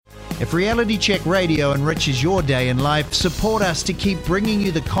If Reality Check Radio enriches your day in life, support us to keep bringing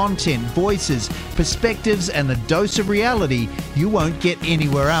you the content, voices, perspectives, and the dose of reality you won't get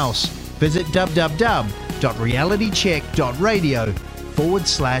anywhere else. Visit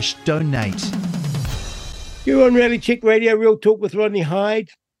www.realitycheck.radio/donate. You're on Reality Check Radio, Real Talk with Rodney Hyde.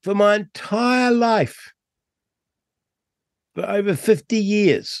 For my entire life, for over 50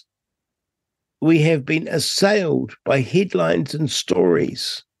 years, we have been assailed by headlines and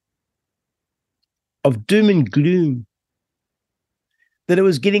stories of doom and gloom, that it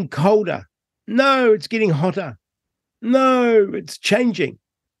was getting colder. No, it's getting hotter. No, it's changing,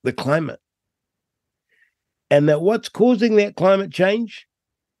 the climate. And that what's causing that climate change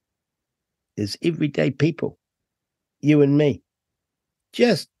is everyday people, you and me,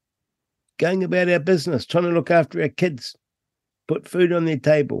 just going about our business, trying to look after our kids, put food on their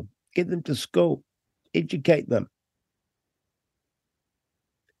table, get them to school, educate them.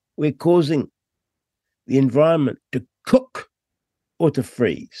 We're causing the environment to cook or to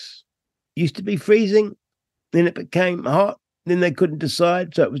freeze. Used to be freezing, then it became hot, then they couldn't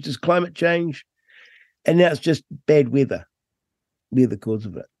decide, so it was just climate change, and now it's just bad weather. We're the cause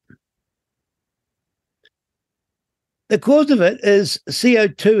of it. The cause of it is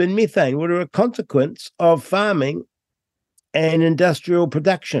CO2 and methane, what are a consequence of farming and industrial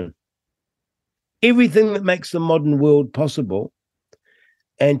production. Everything that makes the modern world possible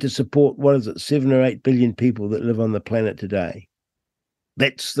and to support, 7 or 8 billion people that live on the planet today.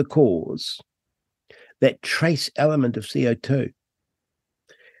 That's the cause. That trace element of CO2.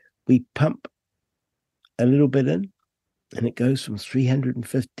 We pump a little bit in, and it goes from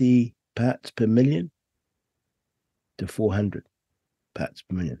 350 parts per million to 400 parts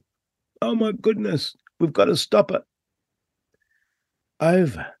per million. Oh my goodness, we've got to stop it.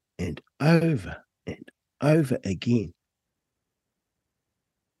 Over and over and over again.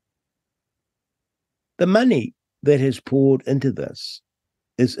 The money that has poured into this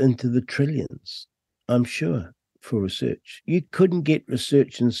is into the trillions, I'm sure, for research. You couldn't get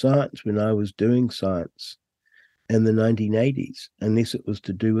research in science when I was doing science in the 1980s unless it was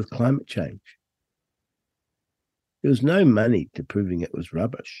to do with climate change. There was no money to proving it was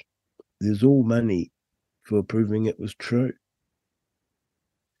rubbish. There's all money for proving it was true.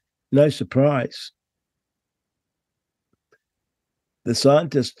 No surprise. The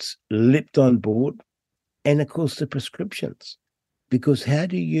scientists leapt on board, and of course the prescriptions, because how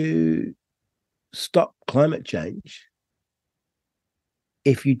do you stop climate change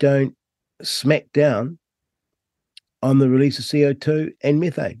if you don't smack down on the release of CO2 and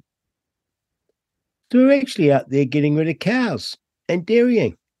methane? So we're actually out there getting rid of cows and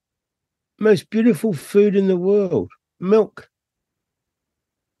dairying. Most beautiful food in the world, milk.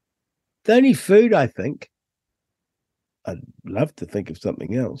 The only food, I think, I'd love to think of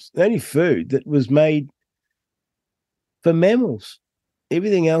something else, the only food that was made for mammals.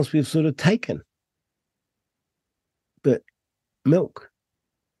 Everything else we've sort of taken. But milk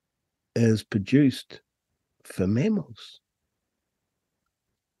is produced for mammals.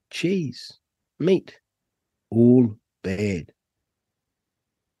 Cheese, meat, all bad.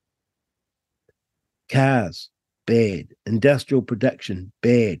 Cars, bad. Industrial production,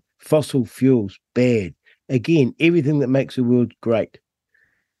 bad. Fossil fuels, bad. Again, everything that makes the world great.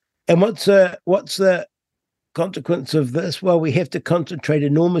 And what's the consequence of this? Well, we have to concentrate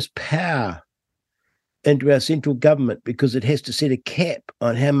enormous power into our central government because it has to set a cap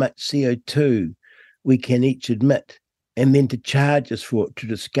on how much CO2 we can each emit, and then to charge us for it, to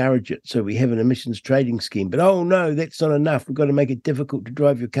discourage it. So we have an emissions trading scheme. But, oh, no, that's not enough. We've got to make it difficult to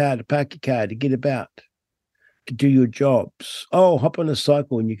drive your car, to park your car, to get about, to do your jobs. Oh, hop on a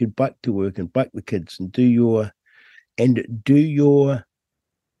cycle and you can bike to work and bike the kids and do your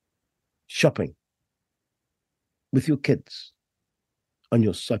shopping with your kids on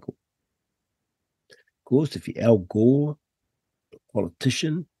your cycle. Of course, if you're Al Gore, a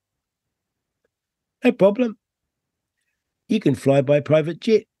politician, no problem. You can fly by private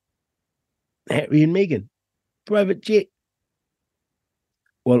jet. Harry and Meghan, private jet.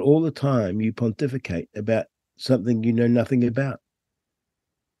 While all the time you pontificate about something you know nothing about.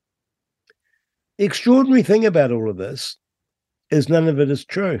 The extraordinary thing about all of this is none of it is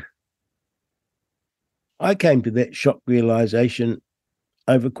true. I came to that shock realization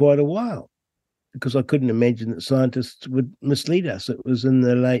over quite a while because I couldn't imagine that scientists would mislead us. It was in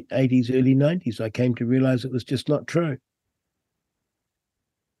the late 80s, early 90s. I came to realize it was just not true.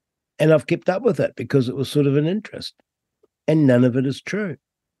 And I've kept up with it because it was sort of an interest. And none of it is true.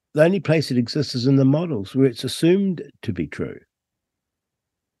 The only place it exists is in the models where it's assumed to be true.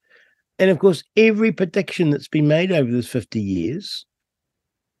 And of course, every prediction that's been made over this 50 years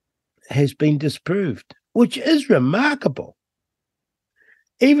has been disproved, which is remarkable.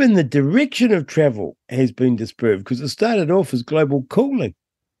 Even the direction of travel has been disproved because it started off as global cooling.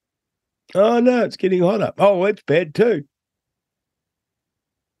 Oh, no, it's getting hotter. Oh, it's bad too.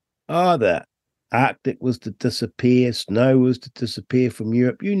 Oh, the Arctic was to disappear, snow was to disappear from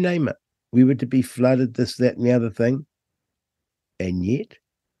Europe, you name it. We were to be flooded, this, that, and the other thing. And yet,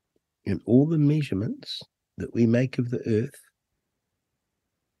 in all the measurements that we make of the Earth,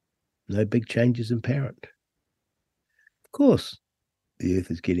 no big changes apparent. Of course, the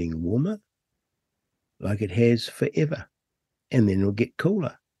Earth is getting warmer, like it has forever. And then it'll get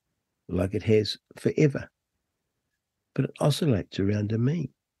cooler, like it has forever. But it oscillates around a mean.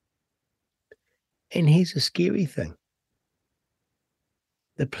 And here's a scary thing.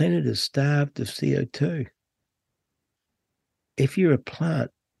 The planet is starved of CO2. If you're a plant,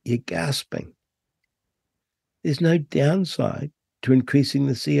 you're gasping. There's no downside to increasing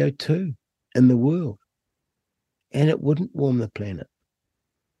the CO2 in the world. And it wouldn't warm the planet.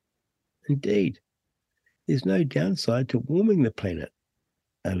 Indeed, there's no downside to warming the planet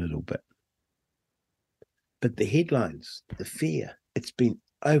a little bit. But the headlines, the fear, it's been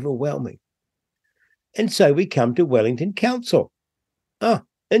overwhelming. And so we come to Wellington Council.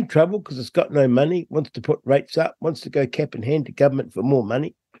 In trouble because it's got no money, wants to put rates up, wants to go cap in hand to government for more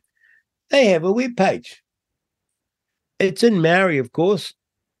money. They have a webpage. It's in Maori, of course.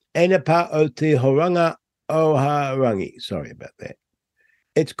 Anapa o te horanga o harangi. Sorry about that.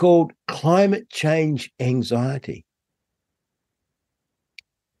 It's called Climate Change Anxiety.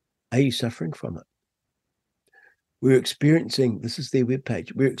 Are you suffering from it? We're experiencing, this is their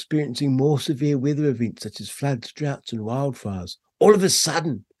webpage, we're experiencing more severe weather events such as floods, droughts, and wildfires. All of a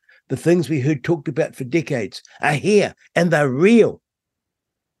sudden, the things we heard talked about for decades are here and they're real.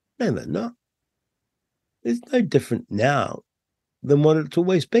 No, they're not. There's no different now than what it's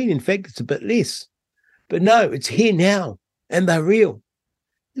always been. In fact, it's a bit less. But no, it's here now and they're real.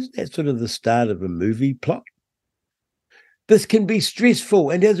 Isn't that sort of the start of a movie plot? This can be stressful,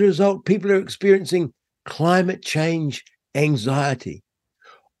 and as a result, people are experiencing climate change anxiety,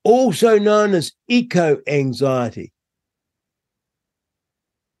 also known as eco-anxiety.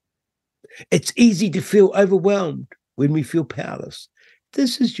 It's easy to feel overwhelmed when we feel powerless.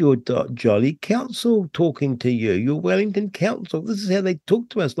 This is your jolly council talking to you, your Wellington Council. This is how they talk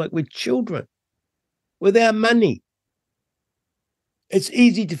to us, like we're children, with our money. It's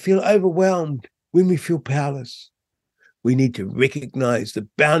easy to feel overwhelmed when we feel powerless. We need to recognize the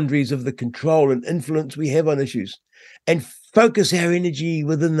boundaries of the control and influence we have on issues and focus our energy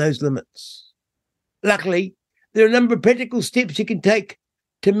within those limits. Luckily, there are a number of practical steps you can take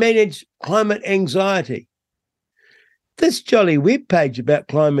to manage climate anxiety. This jolly webpage about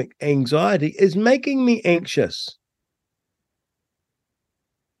climate anxiety is making me anxious.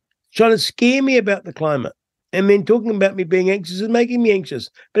 Trying to scare me about the climate and then talking about me being anxious is making me anxious.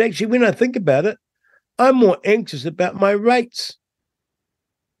 But actually, when I think about it, I'm more anxious about my rates.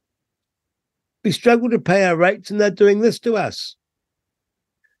 We struggle to pay our rates and they're doing this to us.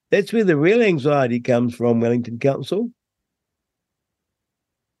 That's where the real anxiety comes from, Wellington Council.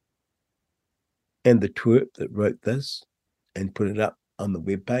 And the twerp that wrote this and put it up on the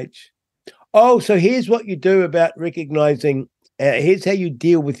webpage. Oh, so here's what you do about recognizing, here's how you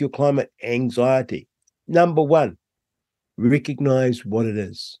deal with your climate anxiety. Number one, recognize what it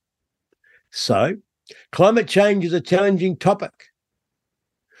is. So, climate change is a challenging topic.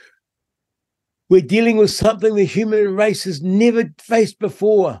 We're dealing with something the human race has never faced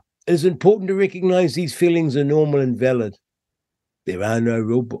before. It is important to recognize these feelings are normal and valid. There are no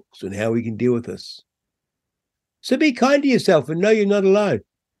rule books on how we can deal with this. So be kind to yourself and know you're not alone.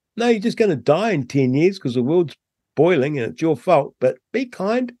 No, you're just going to die in 10 years because the world's boiling and it's your fault, but be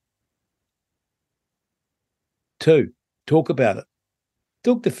kind. 2, talk about it.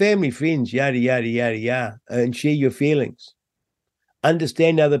 Talk to family, friends, yada, yada, yada, yada, and share your feelings.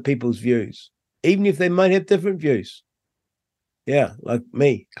 Understand other people's views, even if they might have different views. Yeah, like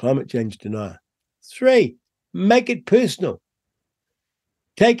me, climate change denier. 3, make it personal.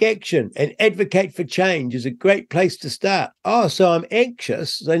 Take action and advocate for change is a great place to start. Oh, so I'm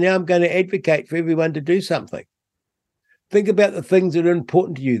anxious, so now I'm going to advocate for everyone to do something. Think about the things that are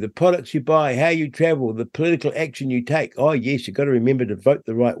important to you, the products you buy, how you travel, the political action you take. Oh, yes, you've got to remember to vote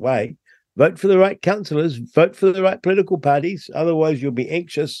the right way. Vote for the right councillors, vote for the right political parties, otherwise you'll be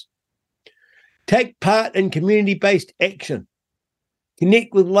anxious. Take part in community-based action.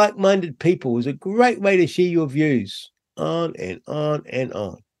 Connect with like-minded people is a great way to share your views. On and on and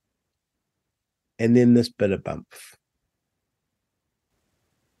on. And then this bit of bump.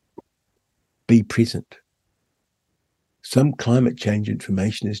 Be present. Some climate change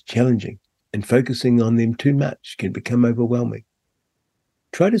information is challenging, and focusing on them too much can become overwhelming.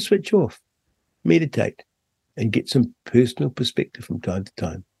 Try to switch off, meditate, and get some personal perspective from time to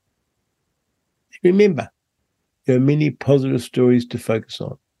time. Remember, there are many positive stories to focus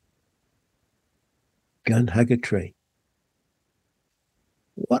on. Go and hug a tree.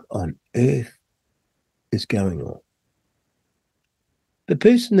 What on earth is going on? The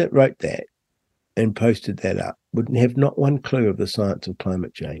person that wrote that and posted that up wouldn't have not one clue of the science of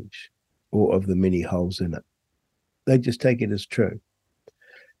climate change or of the many holes in it. They just take it as true.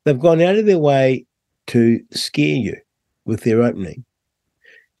 They've gone out of their way to scare you with their opening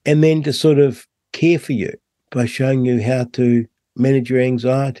and then to sort of care for you by showing you how to manage your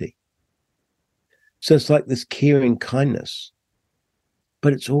anxiety. So it's like this caring kindness,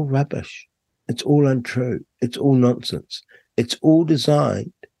 but it's all rubbish. It's all untrue. It's all nonsense. It's all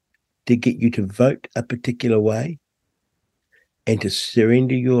designed to get you to vote a particular way and to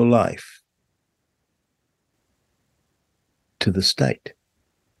surrender your life to the state,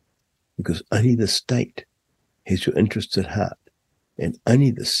 because only the state has your interests at heart, and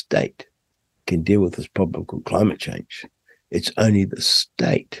only the state can deal with this problem called climate change. It's only the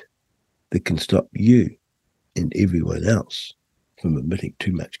state that can stop you and everyone else from emitting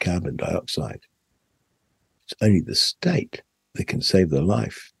too much carbon dioxide. It's only the state that can save the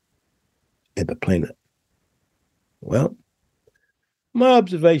life and the planet. Well, my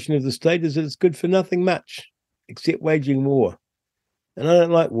observation of the state is that it's good for nothing much except waging war. And I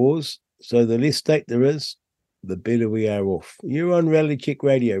don't like wars, so the less state there is, the better we are off. You're on Reality Check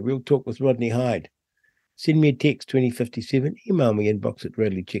Radio, Real Talk with Rodney Hyde. Send me a text 2057, email me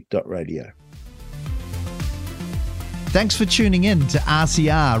inbox@realitycheck.radio. Thanks for tuning in to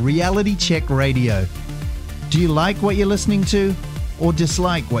RCR, Reality Check Radio. Do you like what you're listening to or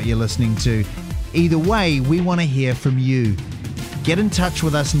dislike what you're listening to? Either way, we want to hear from you. Get in touch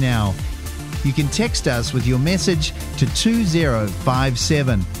with us now. You can text us with your message to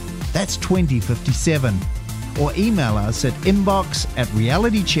 2057. That's 2057. Or email us at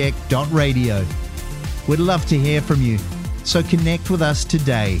inbox@realitycheck.radio. We'd love to hear from you, so connect with us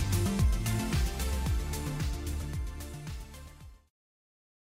today.